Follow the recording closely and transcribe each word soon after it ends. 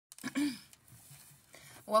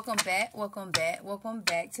Welcome back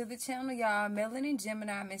to the channel, y'all. Melanie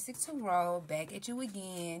Gemini Mystic Tarot, back at you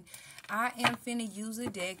again. I am finna use a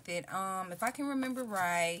deck that, if I can remember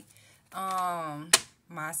right,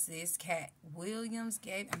 my sis Cat Williams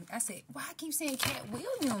gave. I said, why I keep saying Cat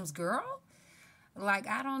Williams, girl? Like,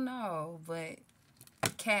 I don't know, but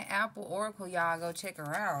Cat Apple Oracle, y'all go check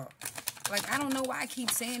her out. Like, I don't know why I keep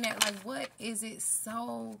saying that. Like, what is it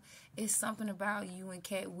so... It's something about you and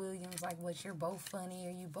Cat Williams. Like, what, you're both funny,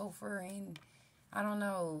 or you both are in, I don't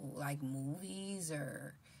know, like, movies,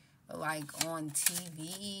 or like, on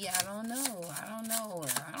TV. I don't know.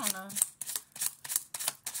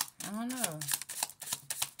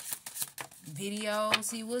 Videos.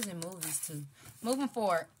 He was in movies, too. Moving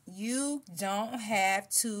forward, you don't have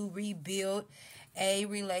to rebuild a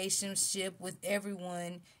relationship with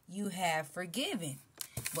everyone you have forgiven.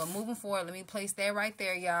 But moving forward, let me place that right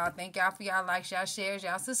there, y'all. Thank y'all for y'all likes, y'all shares,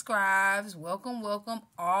 y'all subscribes. Welcome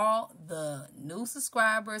all the new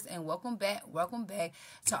subscribers, and welcome back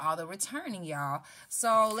to all the returning, y'all.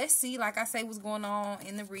 So let's see, like I say, what's going on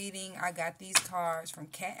in the reading. I got these cards from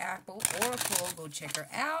Cat Apple Oracle. Go check her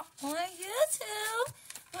out on YouTube.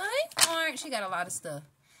 Right? She got a lot of stuff.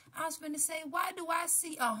 I was going to say, why do I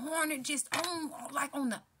see a hornet just on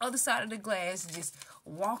the other side of the glass, just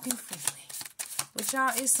walking freely? But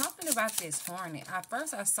y'all, it's something about this hornet. At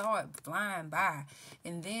first, I saw it flying by.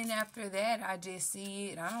 And then after that, I just see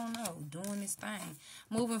it, I don't know, doing this thing.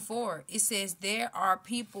 Moving forward, it says there are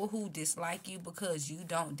people who dislike you because you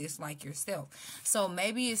don't dislike yourself. So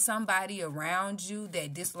maybe it's somebody around you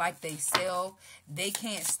that dislike themselves. They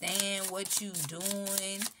can't stand what you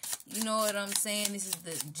doing. You know what I'm saying? This is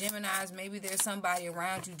the Geminis. Maybe there's somebody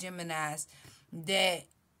around you, Geminis, that...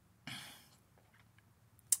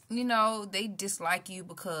 you know, they dislike you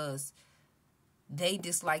because they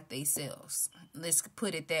dislike themselves. Let's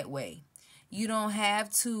put it that way. You don't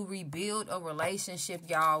have to rebuild a relationship,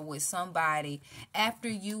 y'all, with somebody after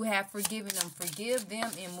you have forgiven them. Forgive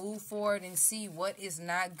them and move forward and see what is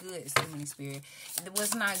not good, Gemini Spirit.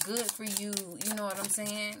 What's not good for you, you know what I'm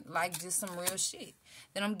saying? Like, just some real shit.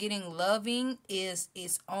 Then I'm getting loving is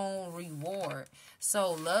its own reward.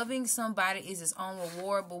 So loving somebody is its own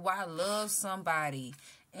reward, but why love somebody?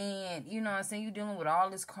 And, you know what I'm saying, you're dealing with all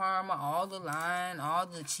this karma, all the lying, all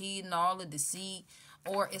the cheating, all the deceit.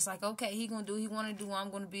 Or it's like, okay, he going to do what he want to do. I'm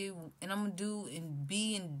going to be, and I'm going to do and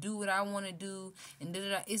be and do what I want to do. And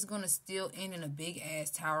it's going to still end in a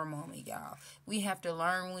big-ass tower moment, y'all. We have to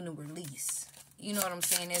learn when to release. You know what I'm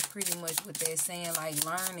saying? That's pretty much what they're saying, like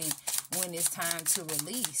learning when it's time to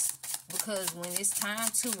release. Because when it's time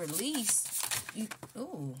to release,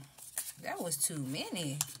 ooh. That was too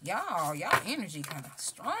many. Y'all energy kind of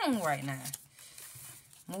strong right now.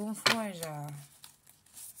 Moving forward, y'all.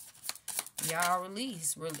 Y'all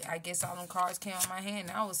release. I guess all them cards came on my hand.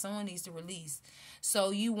 Now someone needs to release.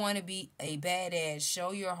 So you want to be a badass.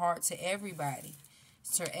 Show your heart to everybody.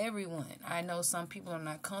 To everyone. I know some people are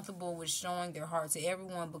not comfortable with showing their heart to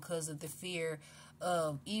everyone because of the fear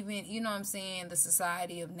of even, you know what I'm saying, the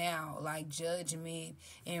society of now, like judgment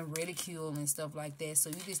and ridicule and stuff like that.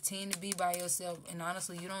 So you just tend to be by yourself, and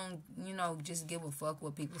honestly, you don't, you know, just give a fuck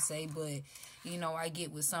what people say. But, you know, I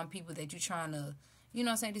get with some people that you're trying to, you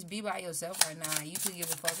know what I'm saying, just be by yourself right now. You could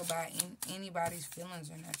give a fuck about anybody's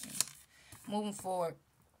feelings or nothing. Moving forward,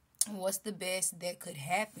 what's the best that could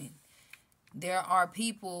happen? There are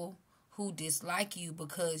people who dislike you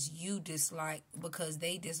because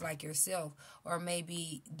they dislike yourself, or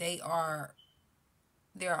maybe there are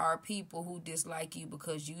people who dislike you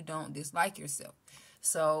because you don't dislike yourself.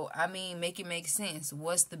 So, I mean, make it make sense.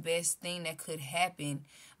 What's the best thing that could happen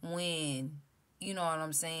when, you know what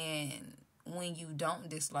I'm saying, when you don't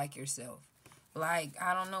dislike yourself? Like,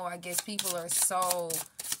 I don't know, I guess people are so,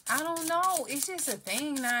 I don't know, it's just a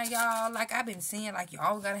thing now, y'all. Like, I've been seeing, like,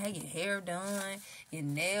 y'all gotta have your hair done, your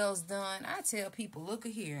nails done. I tell people, look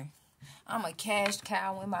at here, I'm a cash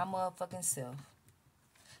cow in my motherfucking self.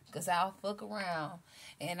 Because I'll fuck around,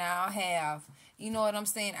 and I'll have, you know what I'm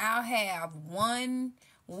saying, I'll have 1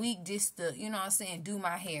 week just to, you know what I'm saying, do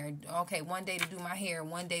my hair. Okay, one day to do my hair,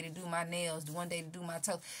 one day to do my nails, one day to do my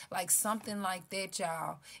toes. Like, something like that,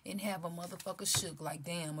 y'all. And have a motherfucker shook. Like,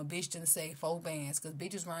 damn, a bitch didn't say 4 bands. Because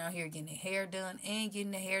bitches around here getting their hair done and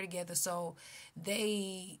getting their hair together. So,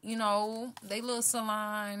 they, you know, they little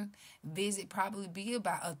salon visit probably be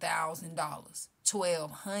about $1,000.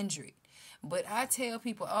 $1,200. But I tell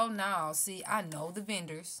people, oh, no, see, I know the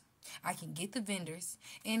vendors. I can get the vendors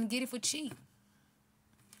and get it for cheap.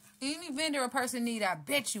 Any vendor a person need, I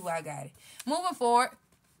bet you I got it. Moving forward,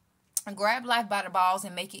 grab life by the balls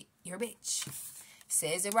and make it your bitch.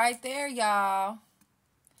 Says it right there, y'all.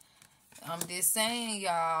 I'm just saying,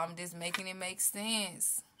 y'all. I'm just making it make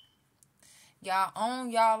sense. Y'all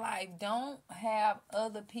own y'all life. Don't have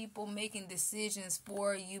other people making decisions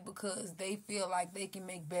for you because they feel like they can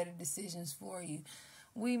make better decisions for you.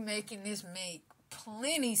 We making this make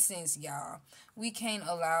plenty sense, y'all. We can't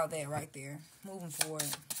allow that right there. Moving forward.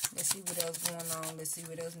 Let's see what else going on. Let's see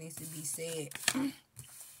what else needs to be said.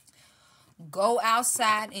 Go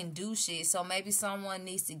outside and do shit. So maybe someone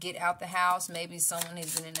needs to get out the house. Maybe someone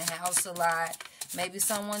has been in the house a lot. Maybe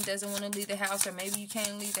someone doesn't want to leave the house, or maybe you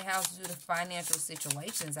can't leave the house due to financial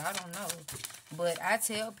situations. I don't know. But I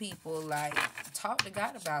tell people, like, talk to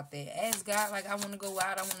God about that. Ask God, like, I want to go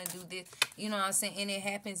out. I want to do this. You know what I'm saying? And it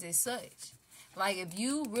happens as such. Like, if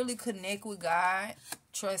you really connect with God,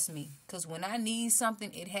 trust me. Because when I need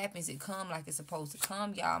something, it happens. It come like it's supposed to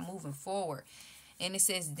come, y'all, moving forward. And it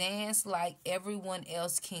says, dance like everyone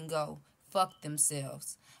else can go. Fuck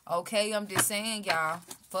themselves. Okay, I'm just saying, y'all,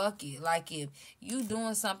 fuck it. Like, if you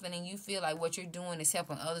doing something and you feel like what you're doing is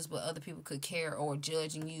helping others, but other people could care or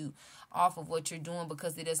judging you off of what you're doing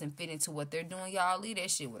because it doesn't fit into what they're doing, y'all, leave that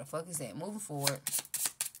shit. What the fuck is that? Moving forward.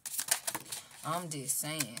 I'm just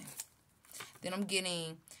saying. Then I'm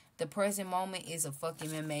getting... The present moment is a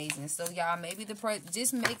fucking amazing. So, y'all, maybe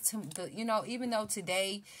just make you know, even though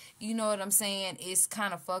today, you know what I'm saying, it's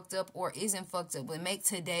kind of fucked up or isn't fucked up, but make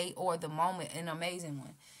today or the moment an amazing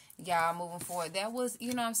one. Y'all, moving forward. That was,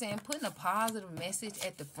 you know what I'm saying, putting a positive message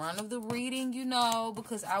at the front of the reading, you know,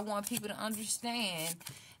 because I want people to understand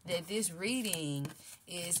that this reading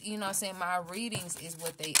is, you know what I'm saying, my readings is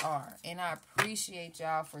what they are. And I appreciate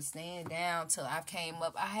y'all for staying down till I came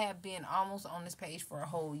up. I have been almost on this page for a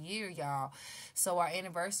whole year, y'all. So our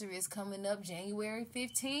anniversary is coming up January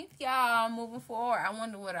 15th, y'all. Moving forward, I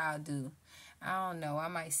wonder what I'll do. I don't know. I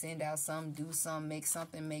might send out something, do something, make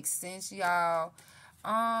something make sense, y'all.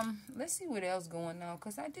 Let's see what else going on,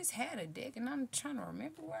 because I just had a deck and I'm trying to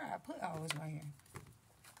remember where I put all this right here.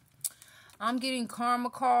 I'm getting karma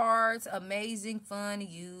cards, amazing, fun to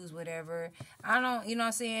use, whatever. I don't, you know what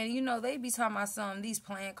I'm saying? You know, they be talking about some of these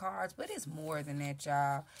playing cards, but it's more than that,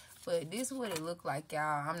 y'all. But this is what it looked like,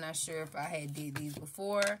 y'all. I'm not sure if I had did these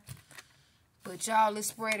before. But, y'all, let's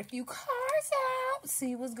spread a few cards out.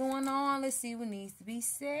 See what's going on. Let's see what needs to be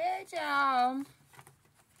said, y'all.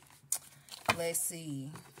 Let's see.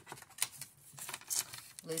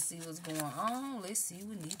 Let's see what's going on. Let's see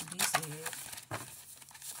what needs to be said.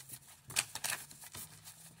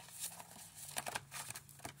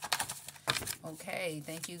 Okay,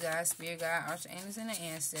 thank you guys, Spirit Guide, Archangels, and the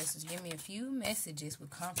Ancestors. Give me a few messages with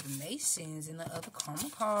confirmations and the other karma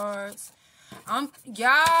cards. I'm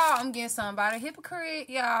getting something about a hypocrite,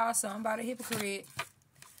 y'all. Something about a hypocrite.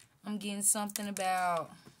 I'm getting something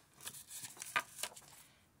about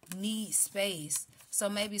need space. So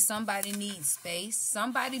maybe somebody needs space.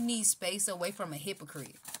 Somebody needs space away from a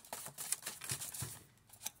hypocrite.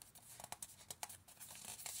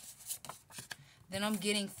 Then I'm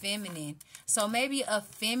getting feminine. So maybe a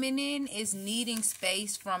feminine is needing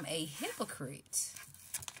space from a hypocrite.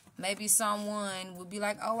 Maybe someone would be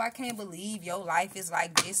like, oh, I can't believe your life is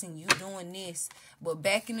like this and you doing this. But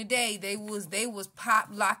back in the day, they was pop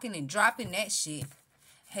locking and dropping that shit.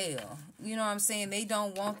 Hell, you know what I'm saying? They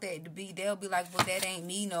don't want that to be. They'll be like, well, that ain't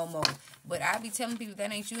me no more. But I be telling people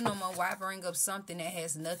that ain't you no more. Why bring up something that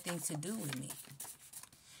has nothing to do with me?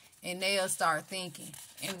 And they'll start thinking.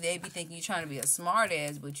 And they be thinking you're trying to be a smart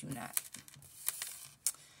ass, but you're not.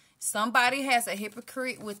 Somebody has a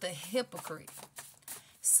hypocrite with a hypocrite.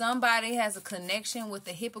 Somebody has a connection with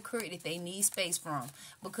a hypocrite that they need space from.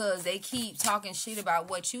 Because they keep talking shit about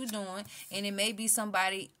what you're doing. And it may be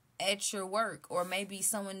somebody at your work. Or maybe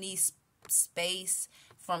someone needs space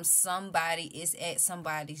from somebody is at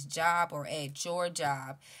somebody's job or at your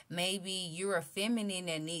job. Maybe you're a feminine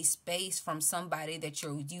that needs space from somebody that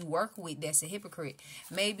you work with that's a hypocrite.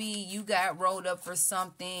 Maybe you got rolled up for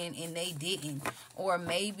something and they didn't. Or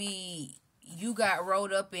maybe you got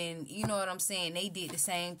rolled up and, you know what I'm saying, they did the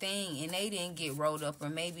same thing and they didn't get rolled up. Or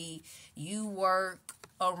maybe you work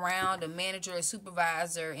around a manager or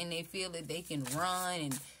supervisor and they feel that they can run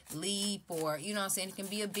and leap, or you know what I'm saying, it can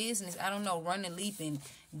be a business, I don't know, run and leap and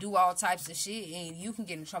do all types of shit and you can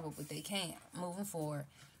get in trouble, but they can't. Moving forward,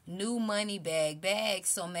 new money bag.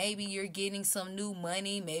 So maybe you're getting some new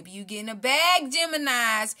money, maybe you're getting a bag,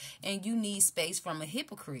 Geminis, and you need space from a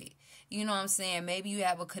hypocrite. You know what I'm saying? Maybe you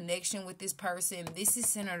have a connection with this person. This is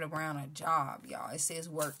centered around a job, y'all. It says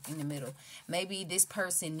work in the middle. Maybe this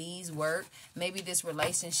person needs work. Maybe this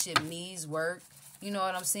relationship needs work. You know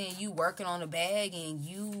what I'm saying? You working on a bag and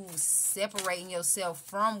you separating yourself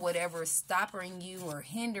from whatever is stopping you or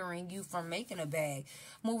hindering you from making a bag.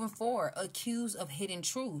 Moving forward, accused of hidden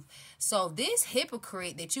truth. So this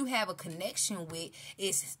hypocrite that you have a connection with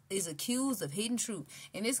is accused of hidden truth.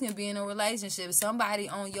 And this can be in a relationship. Somebody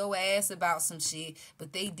on your ass about some shit,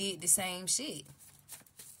 but they did the same shit.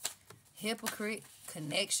 Hypocrite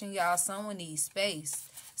connection, y'all. Someone needs space.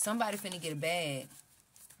 Somebody finna get a bag.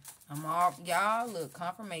 Y'all, look,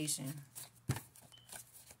 confirmation.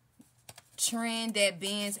 Trend that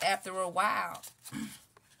bends after a while.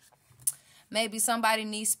 Maybe somebody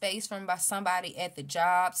needs space from somebody at the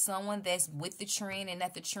job. Someone that's with the trend, and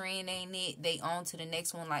that the trend ain't it. They on to the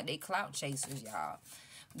next one like they clout chasers, y'all.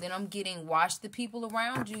 Then I'm getting watch the people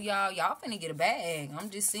around you, y'all. Y'all finna get a bag. I'm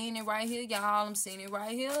just seeing it right here, y'all. I'm seeing it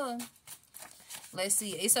right here. Let's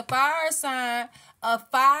see. It's a fire sign. A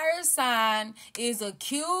fire sign is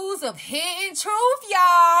accused of hidden truth,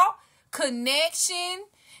 y'all. Connection.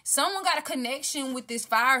 Someone got a connection with this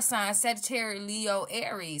fire sign, Sagittarius, Leo,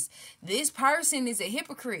 Aries. This person is a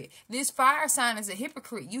hypocrite. This fire sign is a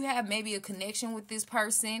hypocrite. You have maybe a connection with this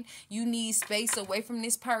person. You need space away from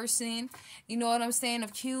this person. You know what I'm saying?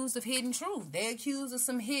 Accused of hidden truth. They accused of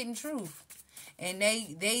some hidden truth. And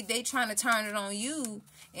they trying to turn it on you,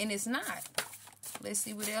 and it's not. Let's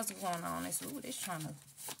see what else is going on. Let's see what it's trying to.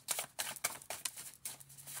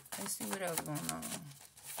 Let's see what else is going on.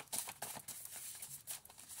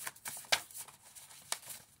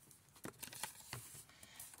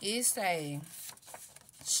 It's a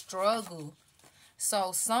struggle.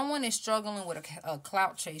 So someone is struggling with a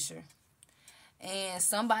clout chaser, and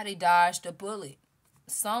somebody dodged a bullet.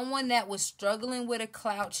 Someone that was struggling with a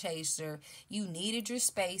clout chaser, you needed your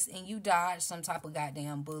space and you dodged some type of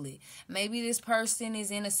goddamn bullet. Maybe this person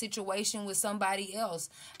is in a situation with somebody else.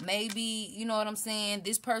 Maybe, you know what I'm saying,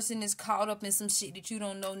 this person is caught up in some shit that you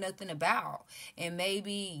don't know nothing about. And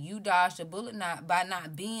maybe you dodged a bullet by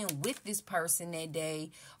not being with this person that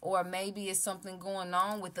day. Or maybe it's something going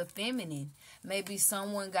on with the feminine. Maybe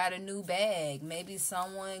someone got a new bag. Maybe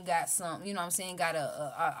someone got some, you know what I'm saying, got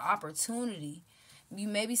a opportunity.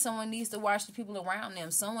 Maybe someone needs to watch the people around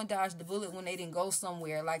them. Someone dodged the bullet when they didn't go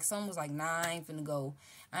somewhere. Like, someone was like, nah, I ain't finna go.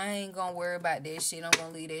 I ain't gonna worry about that shit. I'm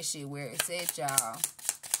gonna leave that shit where it's at, y'all.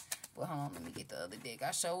 But hold on, let me get the other deck.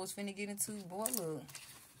 I sure was finna get into, boy, look.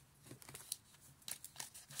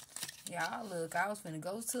 Y'all, look, I was finna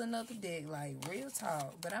go to another deck, like, real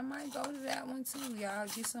talk. But I might go to that one, too, y'all.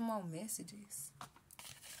 Get some more messages.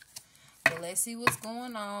 But let's see what's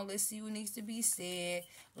going on. Let's see what needs to be said.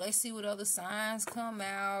 Let's see what other signs come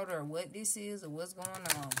out, or what this is, or what's going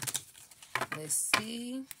on. Let's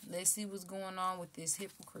see. Let's see what's going on with this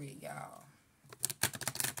hypocrite, y'all.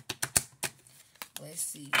 Let's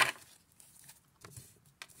see.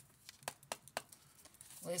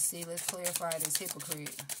 Let's see. Let's clarify this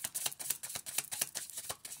hypocrite.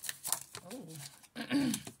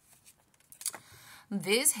 Oh.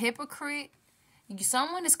 This hypocrite,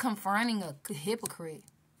 someone is confronting a hypocrite.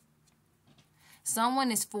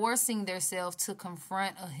 Someone is forcing themselves to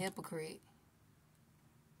confront a hypocrite.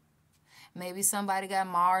 Maybe somebody got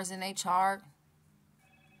Mars in their chart.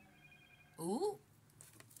 Ooh.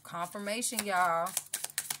 Confirmation, y'all.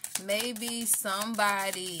 Maybe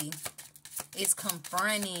somebody is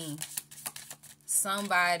confronting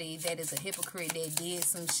somebody that is a hypocrite that did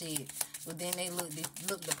some shit. But then they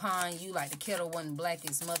looked upon you like the kettle wasn't black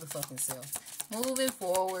its motherfucking self. Moving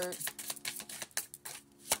forward.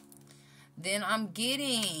 Then I'm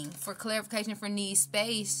getting, for clarification for need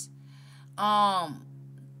space,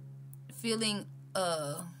 feeling,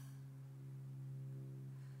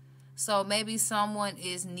 so maybe someone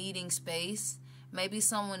is needing space. Maybe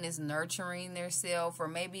someone is nurturing themselves, or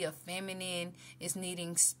maybe a feminine is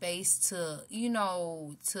needing space to, you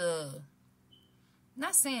know, to,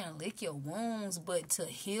 not saying lick your wounds, but to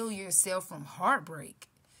heal yourself from heartbreak.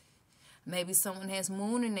 Maybe someone has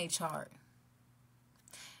moon in their chart.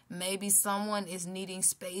 Maybe someone is needing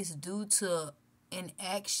space due to an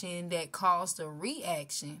action that caused a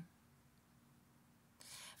reaction.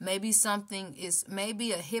 Maybe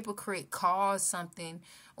maybe a hypocrite caused something,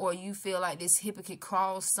 or you feel like this hypocrite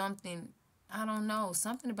caused something. I don't know,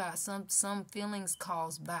 something about some feelings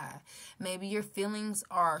caused by. Maybe your feelings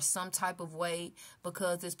are some type of way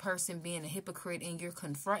because this person being a hypocrite and you're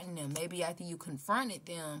confronting them. Maybe after you confronted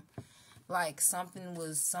them, like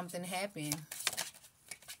something happened.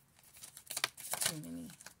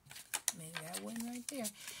 Maybe that wasn't right there.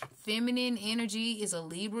 Feminine energy is a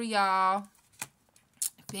Libra, y'all.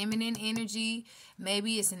 Feminine energy.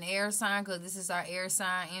 Maybe it's an air sign, because this is our air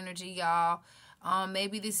sign energy, y'all.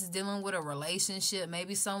 Maybe this is dealing with a relationship.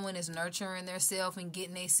 Maybe someone is nurturing themselves and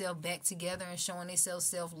getting themselves back together and showing themselves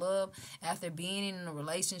self-love after being in a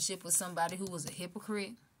relationship with somebody who was a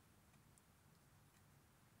hypocrite.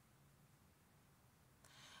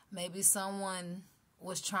 Maybe someone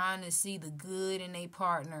was trying to see the good in a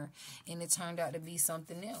partner and it turned out to be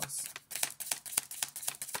something else.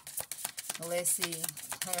 Let's see.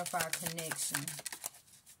 Clarify connection.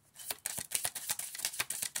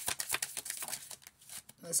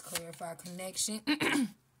 Let's clarify connection.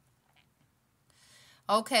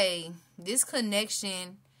 Okay, this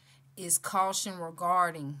connection is caution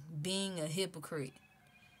regarding being a hypocrite.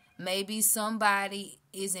 Maybe somebody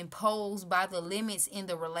is imposed by the limits in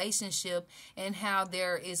the relationship and how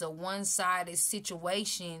there is a one-sided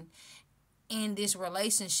situation in this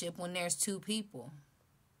relationship when there's two people.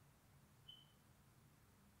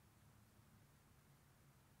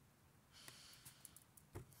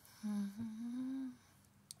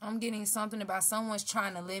 I'm getting something about someone's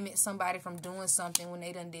trying to limit somebody from doing something when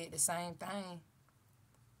they done did the same thing.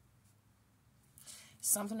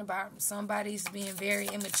 Something about somebody's being very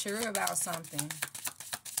immature about something.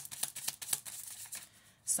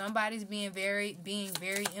 Somebody's being very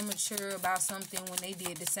immature about something when they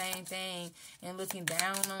did the same thing and looking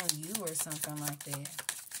down on you or something like that.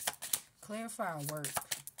 Clarify work.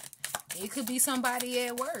 It could be somebody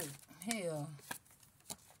at work. Hell.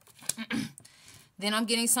 Then I'm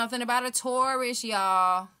getting something about a Taurus,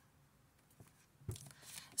 y'all.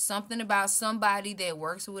 Something about somebody that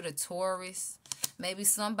works with a Taurus. Maybe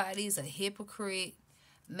somebody's a hypocrite.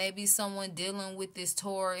 Maybe someone dealing with this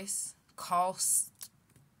Taurus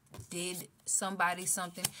did somebody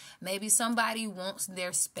something. Maybe somebody wants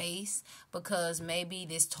their space because maybe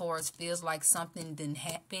this Taurus feels like something didn't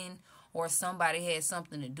happen or somebody had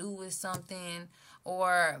something to do with something.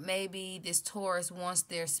 Or maybe this Taurus wants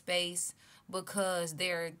their space because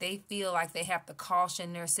they feel like they have to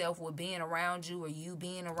caution themselves with being around you or you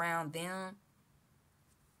being around them.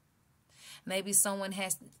 Maybe someone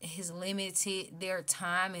has limited their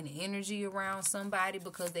time and energy around somebody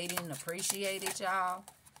because they didn't appreciate it, y'all.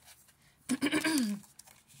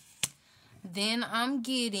 Then I'm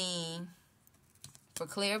getting, for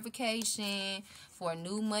clarification, for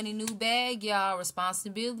new money, new bag, y'all,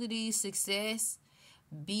 responsibility, success,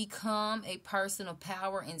 become a person of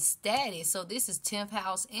power and status. So this is 10th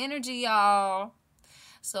house energy, y'all.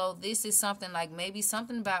 So this is something like maybe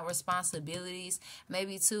something about responsibilities.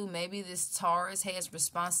 Maybe this Taurus has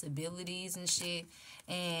responsibilities and shit.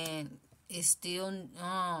 And it's still,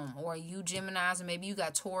 or you Geminis, or maybe you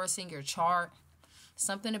got Taurus in your chart.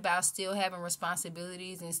 Something about still having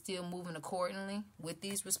responsibilities and still moving accordingly with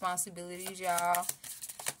these responsibilities, y'all.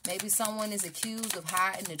 Maybe someone is accused of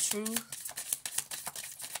hiding the truth.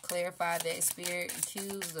 Clarify that, Spirit.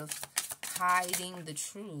 Accused of hiding the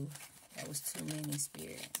truth. That was too many,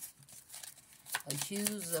 Spirit.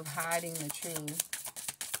 Accused of hiding the truth.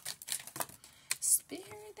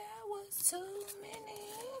 Spirit, that was too many.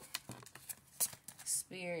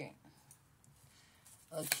 Spirit.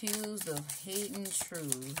 Accused of hidden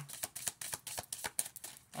truth.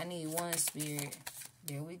 I need one, Spirit.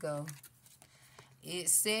 There we go. It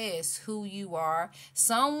says who you are.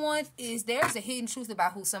 There's a hidden truth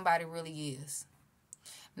about who somebody really is.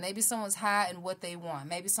 Maybe someone's hiding what they want.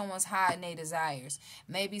 Maybe someone's hiding their desires.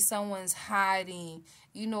 Maybe someone's hiding,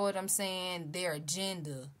 you know what I'm saying, their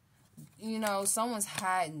agenda. You know, someone's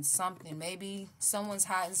hiding something. Maybe someone's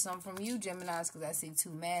hiding something from you, Geminis, because I see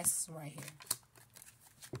two masks right here.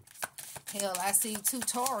 Hell, I see two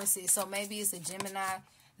Tauruses. So maybe it's a Gemini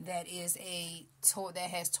that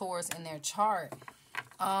has Taurus in their chart.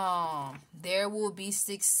 There will be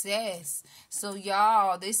success. So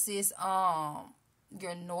y'all, this is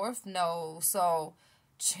your North Node. So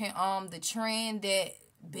the trend that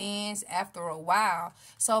bends after a while.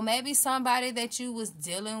 So maybe somebody that you was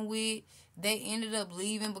dealing with, they ended up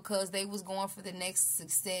leaving because they was going for the next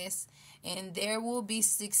success. And there will be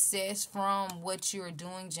success from what you're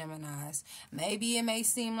doing, Geminis. Maybe it may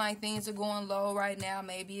seem like things are going low right now.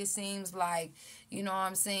 Maybe it seems like, you know what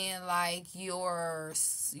I'm saying, like your,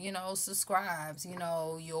 subscribes,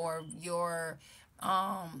 your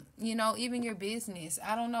even your business.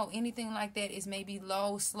 I don't know. Anything like that is maybe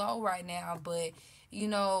slow right now. But,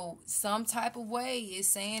 some type of way is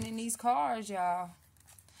saying in these cards, y'all,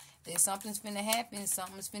 that something's finna happen.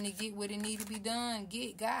 Something's finna get what it need to be done.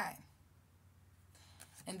 Got.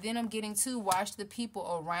 And then I'm getting to watch the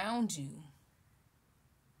people around you.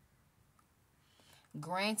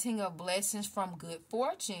 Granting of blessings from good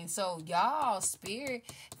fortune. So, y'all, Spirit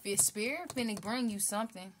finna bring you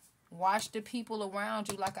something. Watch the people around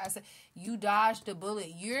you. Like I said, you dodged the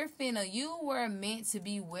bullet. You were meant to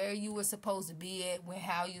be where you were supposed to be at,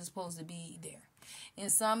 how you were supposed to be there. And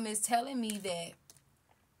some is telling me that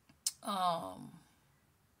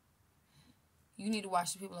you need to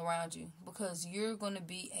watch the people around you, because you're going to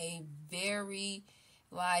be a very,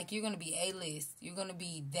 you're going to be A-list. You're going to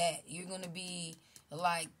be that. You're going to be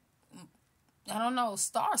like, I don't know,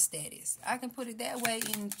 star status. I can put it that way,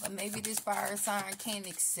 and maybe this fire sign can't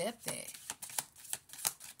accept that.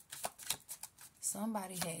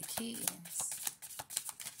 Somebody had kittens.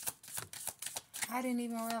 I didn't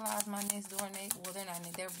even realize my next door neighbor, well, they're not,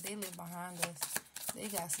 they live behind us. They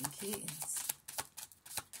got some kittens.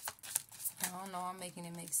 I don't know, I'm making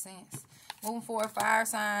it make sense. Moving forward, fire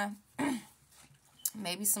sign.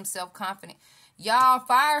 Maybe some self-confidence. Y'all,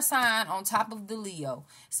 fire sign on top of the Leo.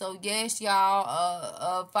 So, yes, y'all,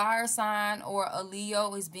 a fire sign or a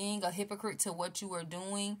Leo is being a hypocrite to what you are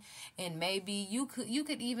doing. And maybe you could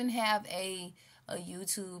even have a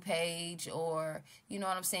YouTube page, or, you know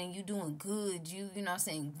what I'm saying, you doing good. You know what I'm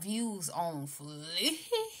saying, views on flip.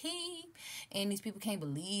 And these people can't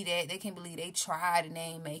believe that. They can't believe they tried and they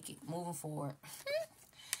ain't make it. Moving forward.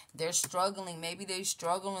 They're struggling. Maybe they're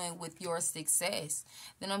struggling with your success.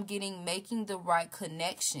 Then I'm getting making the right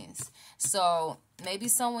connections. So maybe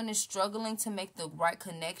someone is struggling to make the right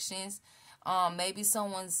connections. Maybe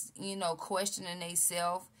someone's, questioning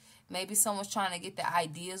themselves. Maybe someone's trying to get the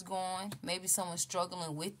ideas going. Maybe someone's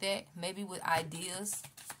struggling with that. Maybe with ideas.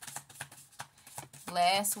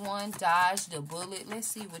 Last one, dodge the bullet. Let's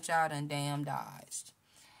see what y'all done damn dodged.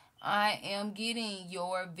 I am getting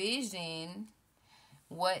your vision.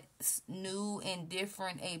 What's new and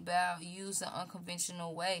different about using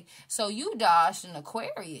unconventional way. So you dodged an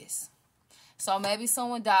Aquarius. So maybe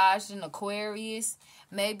someone dodged an Aquarius.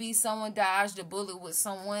 Maybe someone dodged a bullet with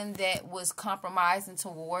someone that was compromising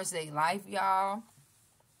towards their life, y'all.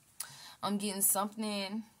 I'm getting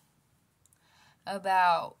something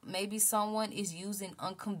about maybe someone is using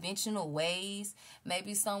unconventional ways.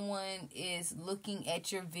 Maybe someone is looking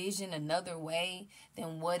at your vision another way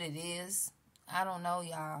than what it is. I don't know,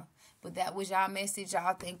 y'all. But that was y'all message.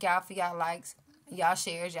 Y'all, thank y'all for y'all likes, y'all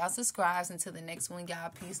shares, y'all subscribes. Until the next one, y'all,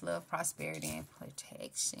 peace, love, prosperity, and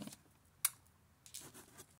protection.